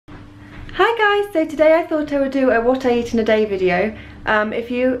Hi guys, so today I thought I would do a what I eat in a day video.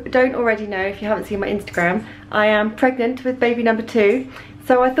 If you don't already know, if you haven't seen my Instagram, I am pregnant with baby number 2.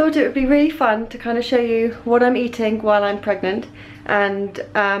 So I thought it would be really fun to kind of show you what I'm eating while I'm pregnant. And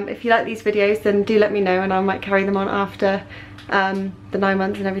if you like these videos, then do let me know and I might carry them on after the 9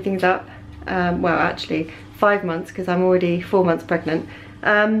 months and everything's up. Well, actually 5 months because I'm already 4 months pregnant.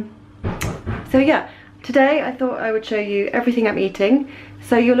 So yeah, today I thought I would show you everything I'm eating.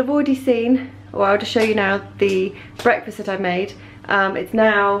 So you'll have already seen, or I'll just show you now, the breakfast that I made. It's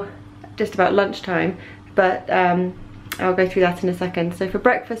now just about lunchtime, but I'll go through that in a second. So for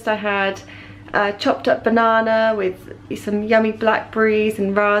breakfast I had chopped up banana with some yummy blackberries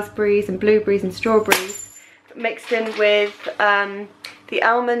and raspberries and blueberries and strawberries, mixed in with the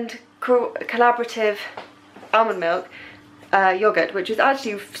almond collaborative almond milk yogurt, which was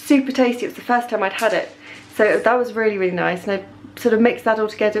actually super tasty. It was the first time I'd had it, so that was really, really nice. And I sort of mixed that all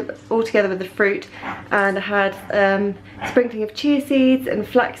together with the fruit, and I had sprinkling of chia seeds and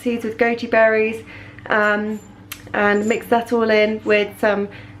flax seeds with goji berries, and mixed that all in with some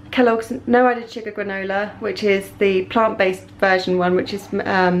Kellogg's no added sugar granola, which is the plant-based version one, which is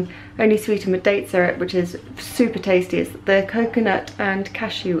only sweetened with date syrup, which is super tasty. It's the coconut and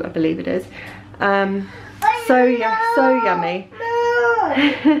cashew, I believe it is. So yummy.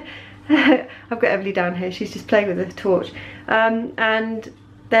 I've got Emily down here, she's just playing with a torch. And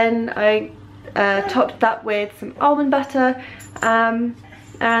then I topped that with some almond butter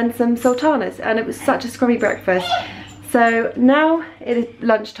and some sultanas, and it was such a scrummy breakfast. So now it is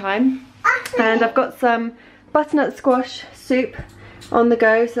lunchtime and I've got some butternut squash soup on the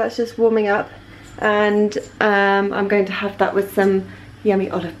go, so that's just warming up, and I'm going to have that with some yummy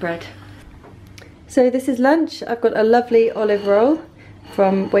olive bread. So this is lunch. I've got a lovely olive roll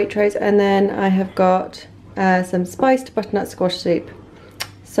from Waitrose, and then I have got some spiced butternut squash soup.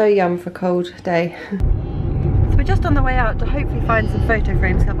 So yum for a cold day. So we're just on the way out to hopefully find some photo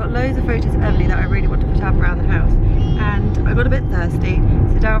frames. I've got loads of photos of Emily that I really want to put up around the house, and I got a bit thirsty,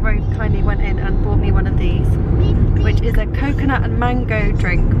 so Dal very kindly went in and bought me one of these, which is a coconut and mango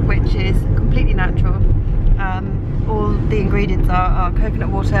drink, which is completely natural. All the ingredients are coconut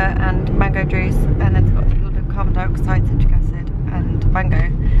water and mango juice, and then it's got a little bit of carbon dioxide, citric acid and mango,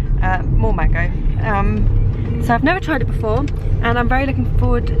 more mango. So I've never tried it before, and I'm very much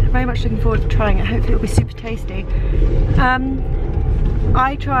looking forward to trying it. Hopefully it'll be super tasty.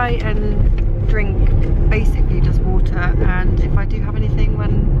 I try and drink basically just water, and if I do have anything,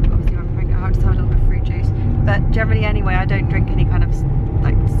 when obviously I'm pregnant, I'll just have a little bit of fruit juice. But generally anyway, I don't drink any kind of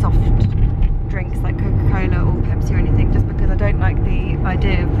like soft drinks like Coca-Cola or Pepsi or anything, just because I don't like the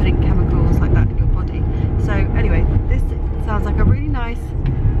idea of putting chemicals like that in your body. So anyway, this sounds like a really nice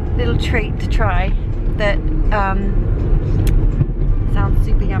little treat to try that sounds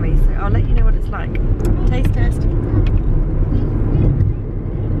super yummy, so I'll let you know what it's like. Taste test.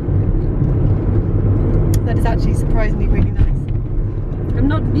 That is actually surprisingly really nice. I'm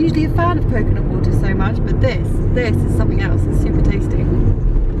not usually a fan of coconut water so much, but this is something else. It's super tasty.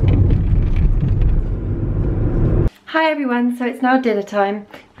 Hi everyone, so it's now dinner time.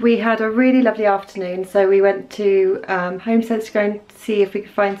 We had a really lovely afternoon, so we went to Home Sense to go and see if we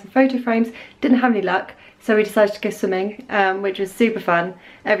could find some photo frames. Didn't have any luck, so we decided to go swimming, which was super fun.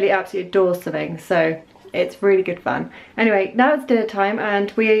 Emily absolutely adores swimming, so it's really good fun. Anyway, now it's dinner time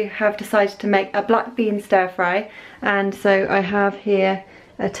and we have decided to make a black bean stir fry. And so I have here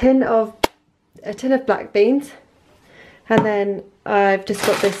a tin of black beans, and then I've just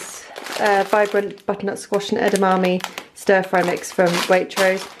got this vibrant butternut squash and edamame stir fry mix from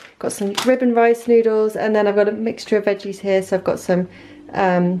Waitrose. Got some ribbon rice noodles, and then I've got a mixture of veggies here. So I've got some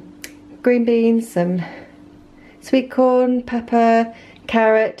green beans, some sweet corn, pepper,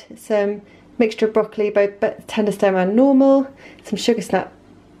 carrot, some mixture of broccoli, both tender stem and normal, some sugar snap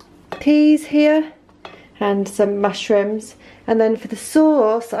peas here, and some mushrooms. And then for the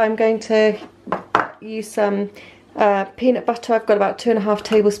sauce, I'm going to use some peanut butter. I've got about 2.5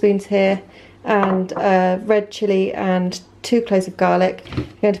 tablespoons here, and red chilli and 2 cloves of garlic. I'm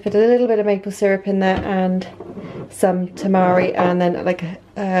going to put a little bit of maple syrup in there and some tamari, and then like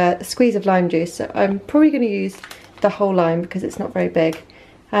a squeeze of lime juice. So I'm probably going to use the whole lime because it's not very big.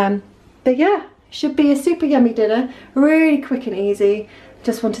 But yeah, should be a super yummy dinner, really quick and easy.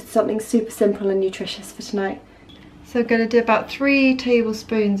 Just wanted something super simple and nutritious for tonight. So I'm going to do about 3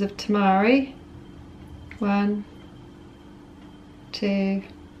 tablespoons of tamari. 1, 2,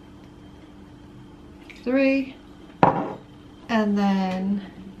 3, and then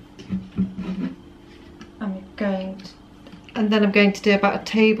I'm going to do about a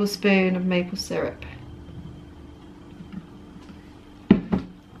tablespoon of maple syrup.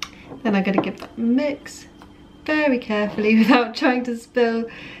 Then I'm going to give that a mix very carefully without trying to spill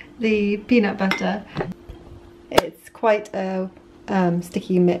the peanut butter. It's quite a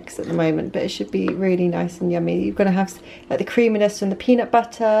sticky mix at the moment, but it should be really nice and yummy. You're going to have like the creaminess from the peanut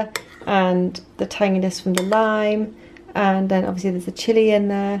butter and the tanginess from the lime, and then obviously there's a chilli in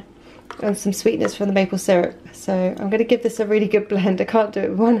there and some sweetness from the maple syrup. So I'm going to give this a really good blend. I can't do it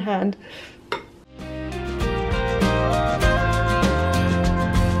with one hand.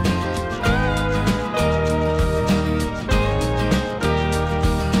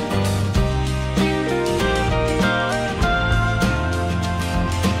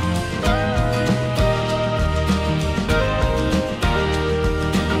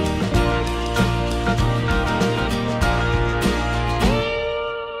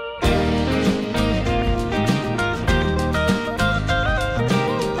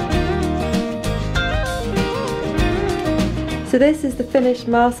 So this is the finished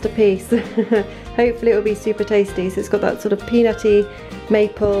masterpiece. Hopefully it will be super tasty. So it's got that sort of peanutty,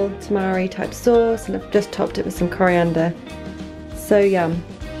 maple, tamari type sauce, and I've just topped it with some coriander. So yum.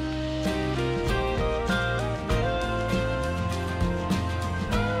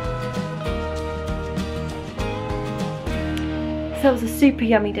 So that was a super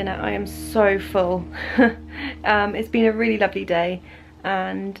yummy dinner. I am so full. It's been a really lovely day,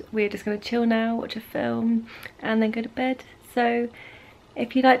 and we're just going to chill now, watch a film, and then go to bed. So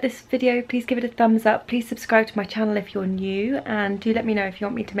if you like this video, please give it a thumbs up. Please subscribe to my channel if you're new, and do let me know if you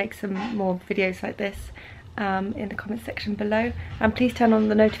want me to make some more videos like this in the comment section below. And please turn on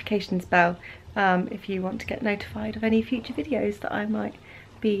the notifications bell if you want to get notified of any future videos that I might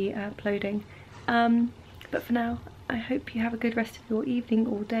be uploading. But for now, I hope you have a good rest of your evening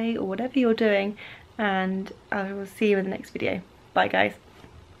or day or whatever you're doing, and I will see you in the next video. Bye guys.